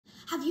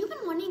Have you been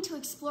wanting to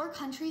explore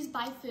countries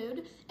by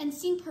food and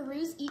seen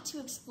Peru's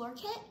Eat2explore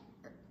kit?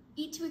 Or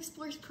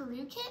Eat2explore's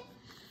Peru kit?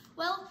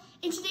 Well,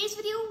 in today's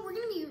video, we're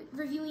going to be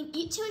reviewing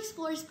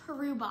Eat2explore's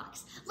Peru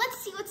Box. Let's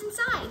see what's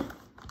inside.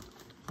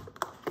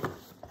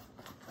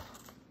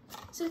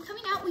 So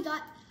coming out, we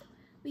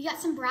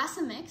got some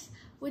Brasa mix,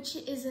 which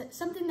is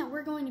something that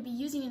we're going to be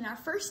using in our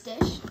first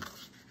dish.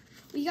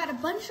 We got a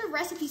bunch of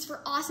recipes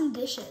for awesome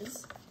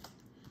dishes.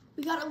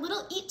 We got a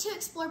little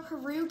Eat2explore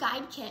Peru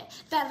guide kit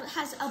that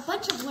has a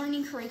bunch of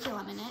learning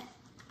curriculum in it.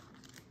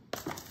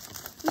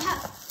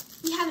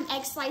 We have an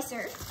egg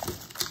slicer.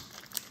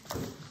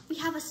 We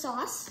have a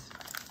sauce,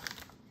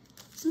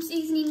 some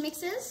seasoning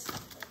mixes,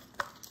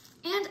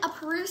 and a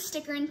Peru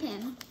sticker and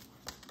pin.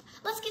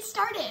 Let's get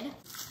started.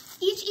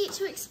 Each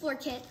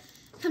Eat2explore kit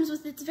comes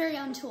with its very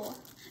own tool.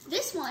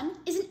 This one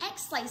is an egg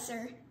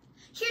slicer.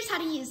 Here's how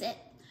to use it.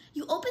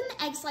 You open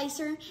the egg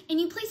slicer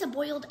and you place a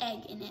boiled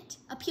egg in it,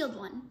 a peeled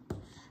one.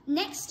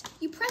 Next,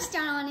 you press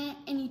down on it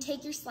and you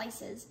take your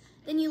slices.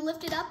 Then you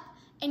lift it up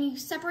and you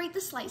separate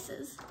the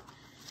slices.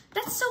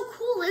 That's so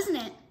cool, isn't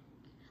it?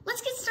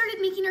 Let's get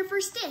started making our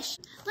first dish.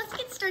 Let's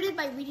get started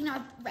by reading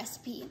our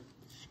recipe.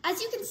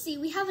 As you can see,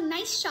 we have a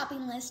nice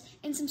shopping list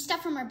and some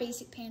stuff from our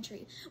basic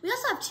pantry. We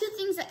also have two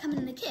things that come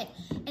in the kit,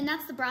 and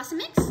that's the Brasa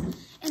mix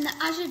and the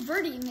Ajit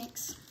Verde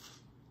mix.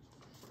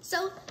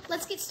 So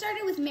let's get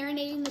started with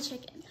marinating the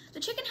chicken. The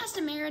chicken has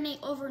to marinate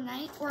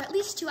overnight, or at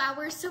least 2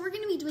 hours, so we're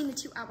gonna be doing the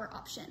 2-hour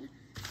option.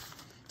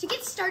 To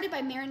get started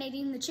by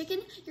marinating the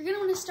chicken, you're gonna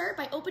wanna start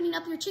by opening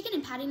up your chicken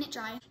and patting it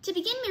dry. To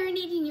begin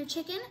marinating your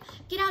chicken,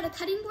 get out a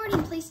cutting board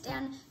and place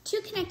down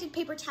 2 connected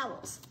paper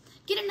towels.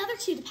 Get another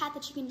 2 to pat the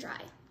chicken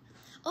dry.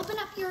 Open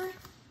up your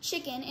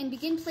chicken and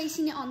begin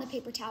placing it on the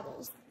paper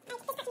towels.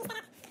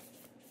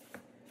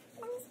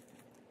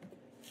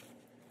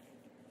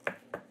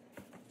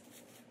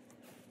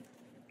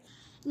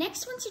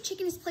 Next, once your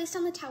chicken is placed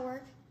on the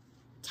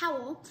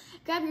towel,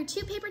 grab your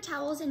 2 paper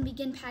towels and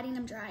begin patting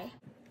them dry.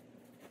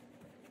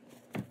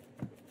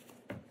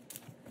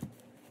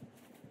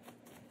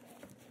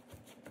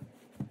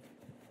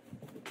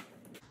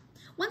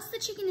 Once the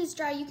chicken is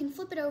dry, you can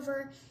flip it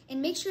over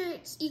and make sure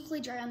it's equally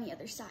dry on the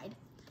other side.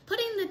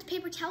 Putting the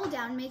paper towel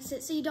down makes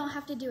it so you don't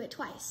have to do it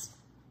twice.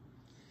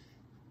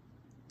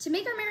 To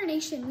make our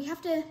marination, we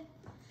have to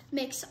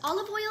mix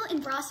olive oil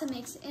and Brasa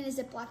mix in a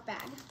Ziploc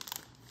bag.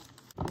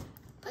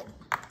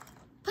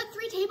 Put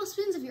 3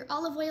 tablespoons of your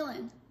olive oil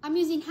in. I'm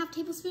using half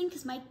tablespoon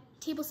because my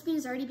tablespoon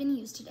has already been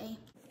used today.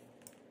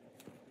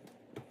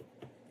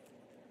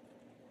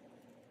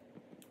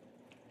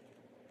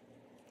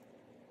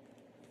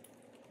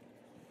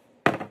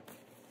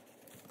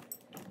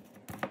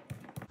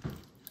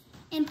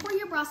 And pour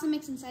your Brasa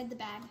mix inside the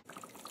bag.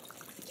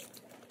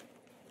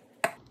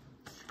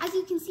 As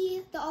you can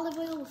see, the olive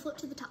oil will float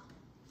to the top.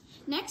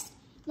 Next,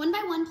 one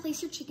by one,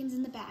 place your chickens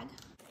in the bag.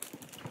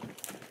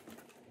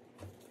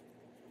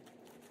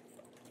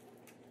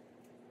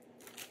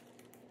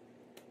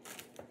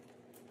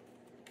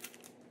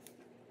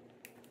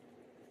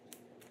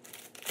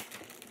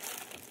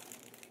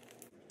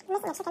 I'm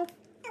missing a chicken.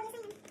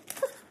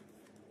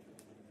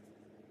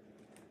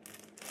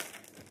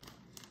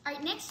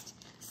 Alright, next,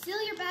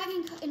 seal your bag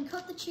and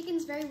coat the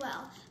chickens very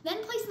well.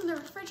 Then place them in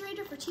the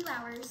refrigerator for 2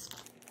 hours.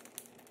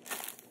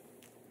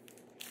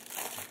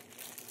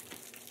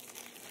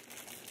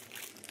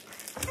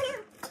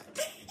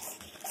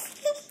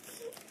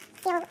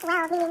 Sealed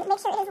well, meaning make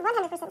sure it is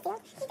 100%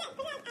 sealed.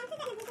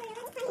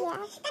 Yeah.